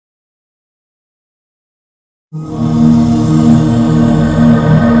Navantia,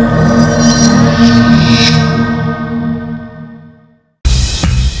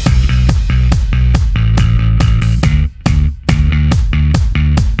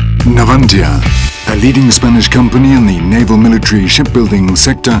 a leading Spanish company in the naval military shipbuilding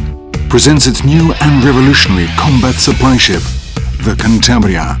sector, presents its new and revolutionary combat supply ship, the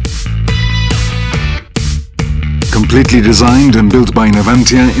Cantabria. Completely designed and built by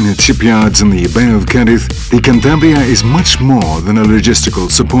Navantia in its shipyards in the Bay of Cadiz, the Cantabria is much more than a logistical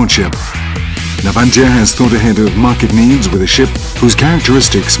support ship. Navantia has thought ahead of market needs with a ship whose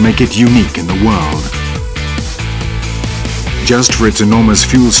characteristics make it unique in the world. Just for its enormous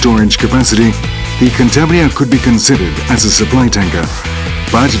fuel storage capacity, the Cantabria could be considered as a supply tanker,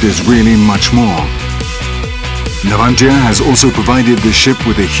 but it is really much more. Navantia has also provided the ship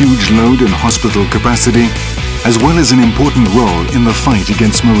with a huge load and hospital capacity, as well as an important role in the fight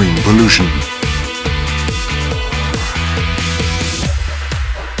against marine pollution.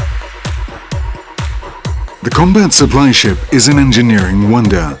 The combat supply ship is an engineering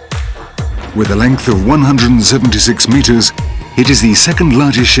wonder. With a length of 176 meters, it is the second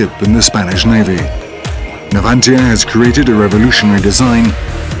largest ship in the Spanish Navy. Navantia has created a revolutionary design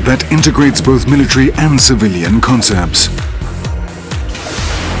that integrates both military and civilian concepts.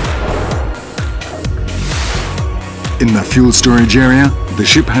 In the fuel storage area, the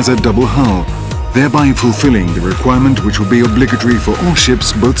ship has a double hull, thereby fulfilling the requirement which will be obligatory for all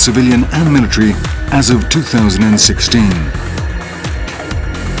ships, both civilian and military, as of 2016.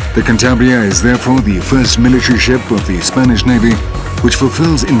 The Cantabria is therefore the first military ship of the Spanish Navy which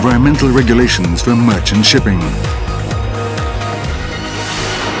fulfills environmental regulations for merchant shipping.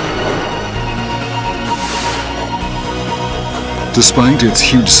 Despite its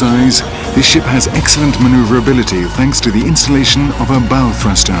huge size, this ship has excellent maneuverability thanks to the installation of a bow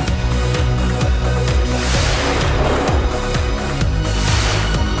thruster.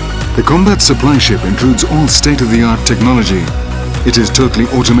 The combat supply ship includes all state-of-the-art technology. It is totally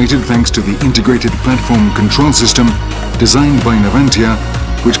automated thanks to the integrated platform control system designed by Navantia,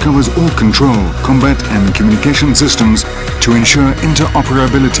 which covers all control, combat and communication systems to ensure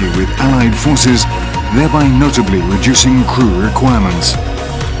interoperability with allied forces, thereby notably reducing crew requirements.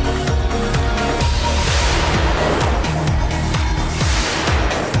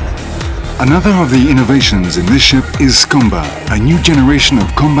 Another of the innovations in this ship is Scomba, a new generation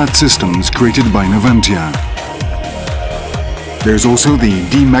of combat systems created by Navantia. There is also the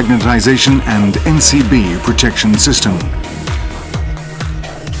demagnetization and NCB protection system.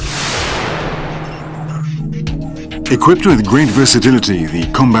 Equipped with great versatility, the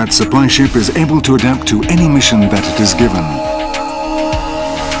combat supply ship is able to adapt to any mission that it is given.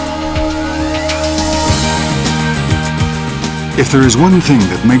 If there is one thing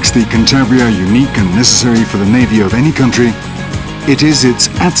that makes the Cantabria unique and necessary for the Navy of any country, it is its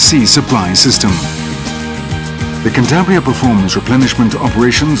at-sea supply system. The Cantabria performs replenishment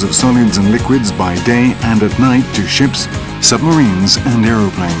operations of solids and liquids by day and at night to ships, submarines and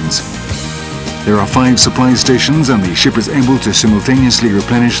aeroplanes. There are 5 supply stations and the ship is able to simultaneously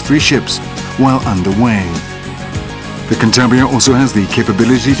replenish 3 ships while underway. The Cantabria also has the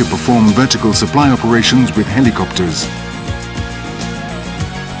capability to perform vertical supply operations with helicopters.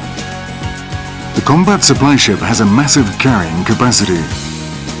 The combat supply ship has a massive carrying capacity.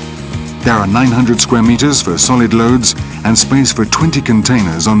 There are 900 square meters for solid loads and space for 20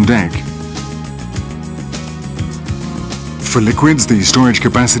 containers on deck. For liquids, the storage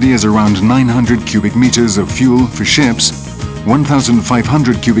capacity is around 900 cubic meters of fuel for ships,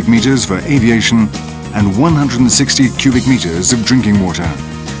 1,500 cubic meters for aviation, and 160 cubic meters of drinking water.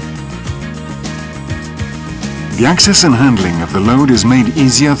 The access and handling of the load is made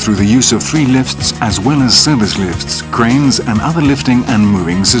easier through the use of 3 lifts as well as service lifts, cranes and other lifting and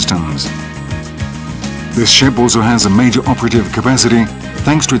moving systems. This ship also has a major operative capacity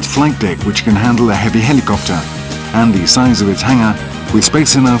thanks to its flight deck, which can handle a heavy helicopter, and the size of its hangar with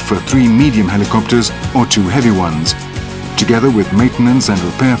space enough for 3 medium helicopters or 2 heavy ones, together with maintenance and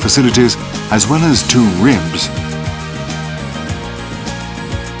repair facilities as well as 2 ribs.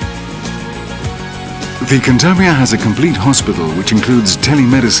 The Cantabria has a complete hospital which includes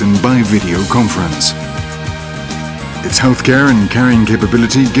telemedicine by video conference. Its healthcare and carrying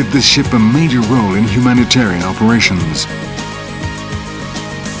capability give this ship a major role in humanitarian operations.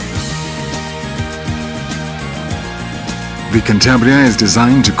 The Cantabria is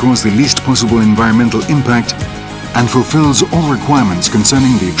designed to cause the least possible environmental impact and fulfills all requirements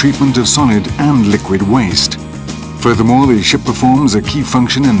concerning the treatment of solid and liquid waste. Furthermore, the ship performs a key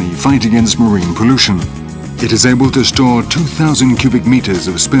function in the fight against marine pollution. It is able to store 2,000 cubic meters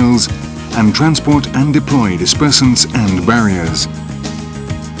of spills and transport and deploy dispersants and barriers.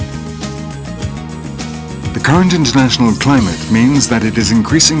 The current international climate means that it is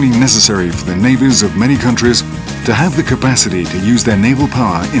increasingly necessary for the navies of many countries to have the capacity to use their naval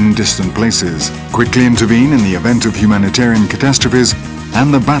power in distant places, quickly intervene in the event of humanitarian catastrophes,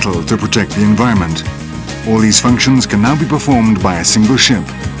 and the battle to protect the environment. All these functions can now be performed by a single ship,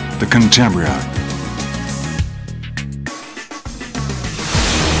 the Cantabria.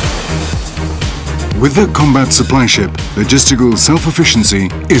 With the combat supply ship, logistical self-efficiency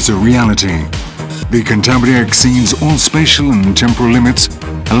is a reality. The Cantabria exceeds all spatial and temporal limits,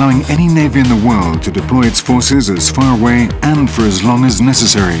 allowing any navy in the world to deploy its forces as far away and for as long as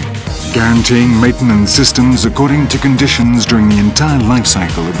necessary, guaranteeing maintenance systems according to conditions during the entire life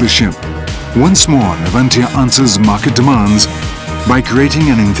cycle of the ship. Once more, Navantia answers market demands by creating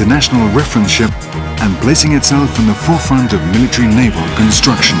an international reference ship and placing itself in the forefront of military naval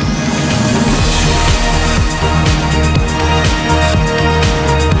construction.